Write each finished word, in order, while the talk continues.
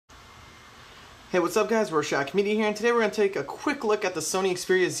Hey, what's up guys, we're Shaq Media here, and today we're going to take a quick look at the Sony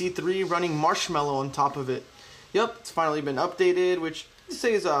Xperia Z3 running Marshmallow on top of it. Yep, it's finally been updated, which I'd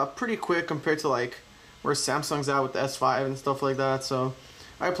say is pretty quick compared to like where Samsung's at with the S5 and stuff like that, so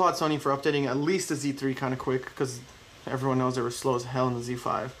I applaud Sony for updating at least the Z3 kind of quick, because everyone knows they were slow as hell in the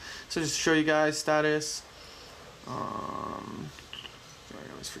Z5. So just to show you guys status, sorry,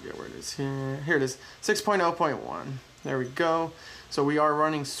 I always forget where it is here. Here it is, 6.0.1. There we go. So we are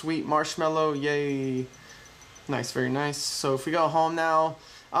running sweet Marshmallow, yay. Nice, very nice. So if we go home now,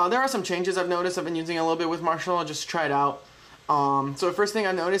 there are some changes I've noticed. I've been using it a little bit with Marshmallow just to try it out. So the first thing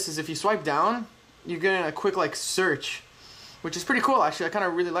I noticed is if you swipe down, you get a quick like search, which is pretty cool actually. I kind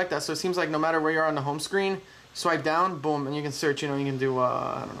of really like that. So it seems like no matter where you're on the home screen, swipe down, boom, and you can search, you know, you can do,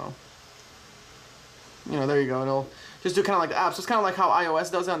 I don't know. You know, there you go. It'll just do kind of like the apps. So it's kind of like how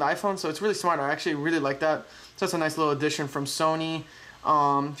iOS does it on the iPhone. So it's really smart. I actually really like that. So that's a nice little addition from Sony.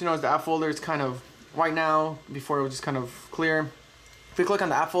 You know, the app folder is kind of white now. Before it was just kind of clear. If we click on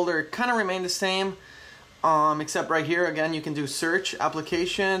the app folder, it kind of remained the same. Except right here, again, you can do search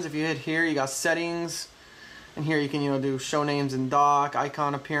applications. If you hit here, you got settings. And here you can, you know, do show names and dock,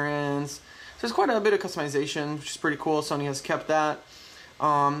 icon appearance. So there's quite a bit of customization, which is pretty cool. Sony has kept that.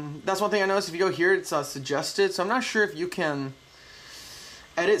 That's one thing I noticed. If you go here, it's suggested. So I'm not sure if you can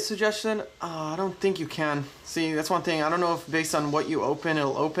edit suggestion. I don't think you can. See, that's one thing. I don't know if based on what you open,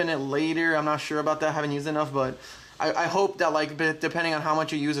 it'll open it later. I'm not sure about that. I haven't used enough, but I hope that like depending on how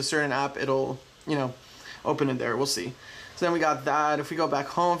much you use a certain app, it'll, you know, open it there. We'll see. So then we got that. If we go back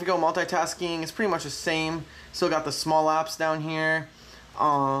home, if we go multitasking, it's pretty much the same. Still got the small apps down here.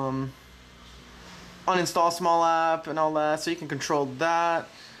 Uninstall small app and all that, so you can control that.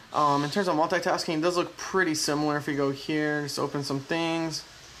 In terms of multitasking, it does look pretty similar. If we go here, just open some things.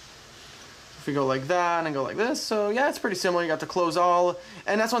 If we go like that and go like this, so yeah, it's pretty similar. You got to close all,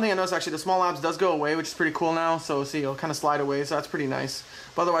 and that's one thing I noticed actually. The small apps does go away, which is pretty cool now. So see, it'll kind of slide away, so that's pretty nice.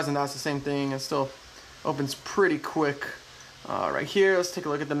 But otherwise than that, it's the same thing. It still opens pretty quick. Right here, let's take a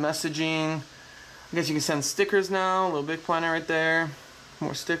look at the messaging. I guess you can send stickers now. A little big planner right there.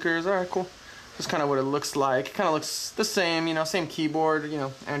 More stickers. All right, cool. That's kind of what it looks like. It kind of looks the same, you know, same keyboard, you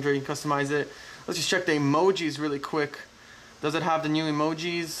know, Android, you can customize it. Let's just check the emojis really quick. Does it have the new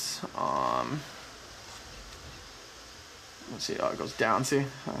emojis? Let's see, oh, it goes down, see?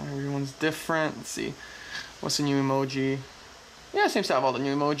 Everyone's different. Let's see, what's the new emoji? Yeah, it seems to have all the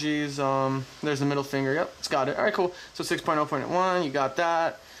new emojis. There's the middle finger, yep, it's got it. All right, cool. So 6.0.1, you got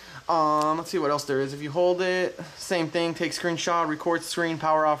that. Let's see what else there is. If you hold it, same thing, take screenshot, record screen,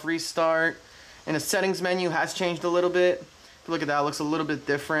 power off, restart. And the settings menu has changed a little bit. If you look at that, it looks a little bit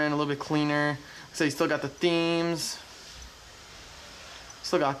different, a little bit cleaner. So you still got the themes.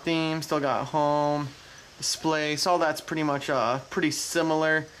 Still got themes, still got home, display. So all that's pretty much pretty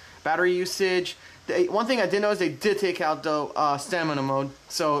similar. Battery usage. One thing I did notice, they did take out the stamina mode.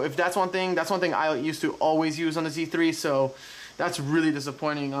 So if that's one thing I used to always use on the Z3. So that's really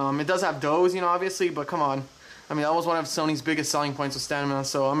disappointing. It does have doze, you know, obviously, but come on. I mean, that was one of Sony's biggest selling points with stamina.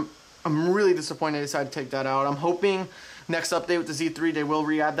 So I'm really disappointed they decided to take that out. I'm hoping next update with the Z3 they will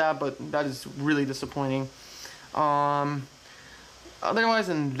re-add that, but that is really disappointing. Otherwise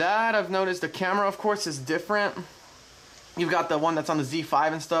than that, I've noticed the camera, of course, is different. You've got the one that's on the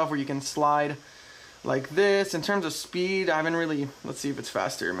Z5 and stuff where you can slide like this. In terms of speed, I haven't really, let's see if it's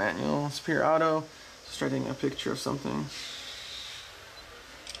faster. Manual, Xperia Auto. Just try taking a picture of something.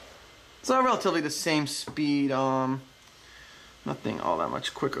 So relatively the same speed. Nothing all that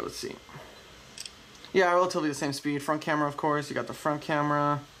much quicker. Let's see. Yeah, relatively the same speed. Front camera, of course. You got the front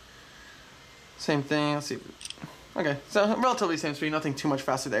camera. Same thing. Let's see. Okay, so relatively same speed. Nothing too much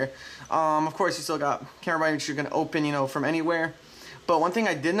faster there. Of course, you still got camera button, which you can open, you know, from anywhere. But one thing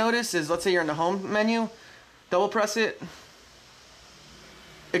I did notice is, let's say you're in the home menu, double press it.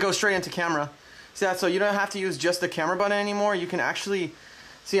 It goes straight into camera. See that? So you don't have to use just the camera button anymore. You can actually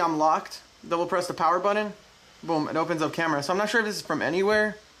see I'm locked. Double press the power button. Boom, it opens up camera. So I'm not sure if this is from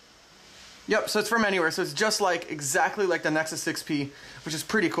anywhere. Yep, so it's from anywhere. So it's just like exactly like the Nexus 6P, which is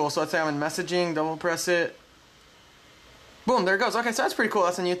pretty cool. So let's say I'm in messaging, double press it. Boom, there it goes. Okay, so that's pretty cool.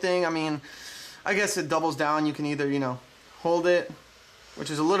 That's a new thing. I mean, I guess it doubles down. You can either, you know, hold it, which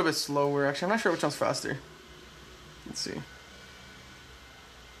is a little bit slower. Actually, I'm not sure which one's faster. Let's see.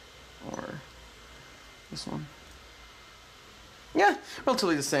 Or this one. Yeah,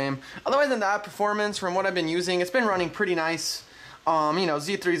 relatively the same. Otherwise than that, performance from what I've been using, it's been running pretty nice. You know,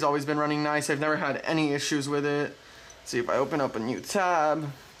 Z3's always been running nice. I've never had any issues with it. Let's see if I open up a new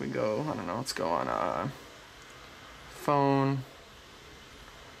tab. We go, I don't know, let's go on phone,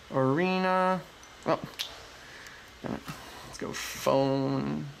 arena. Oh, let's go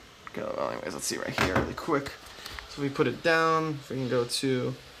phone. Go. anyways, let's see right here really quick. So we put it down. If we can go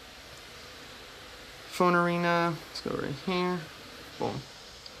to phone arena, let's go right here. Boom.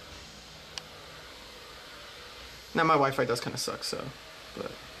 Now my Wi-Fi does kind of suck, so,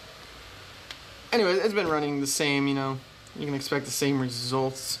 but anyways, it's been running the same, you know. You can expect the same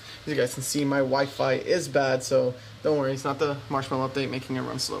results. As you guys can see, my Wi-Fi is bad, so don't worry, it's not the Marshmallow update making it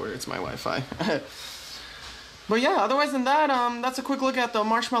run slower, it's my Wi-Fi. But yeah, otherwise than that, that's a quick look at the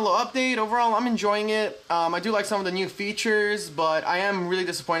Marshmallow update. Overall, I'm enjoying it. I do like some of the new features, but I am really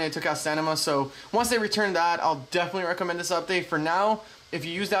disappointed it took out cinema. So once they return that, I'll definitely recommend this update. For now, if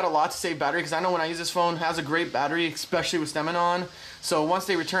you use that a lot to save battery, because I know when I use this phone, it has a great battery, especially with stemming on. So once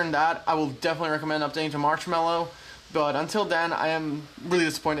they return that, I will definitely recommend updating to Marshmallow. But until then, I am really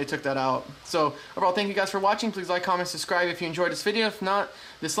disappointed they took that out. So overall, thank you guys for watching. Please like, comment, subscribe if you enjoyed this video. If not,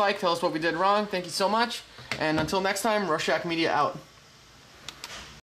 dislike, tell us what we did wrong. Thank you so much. And until next time, Rorschach Media out.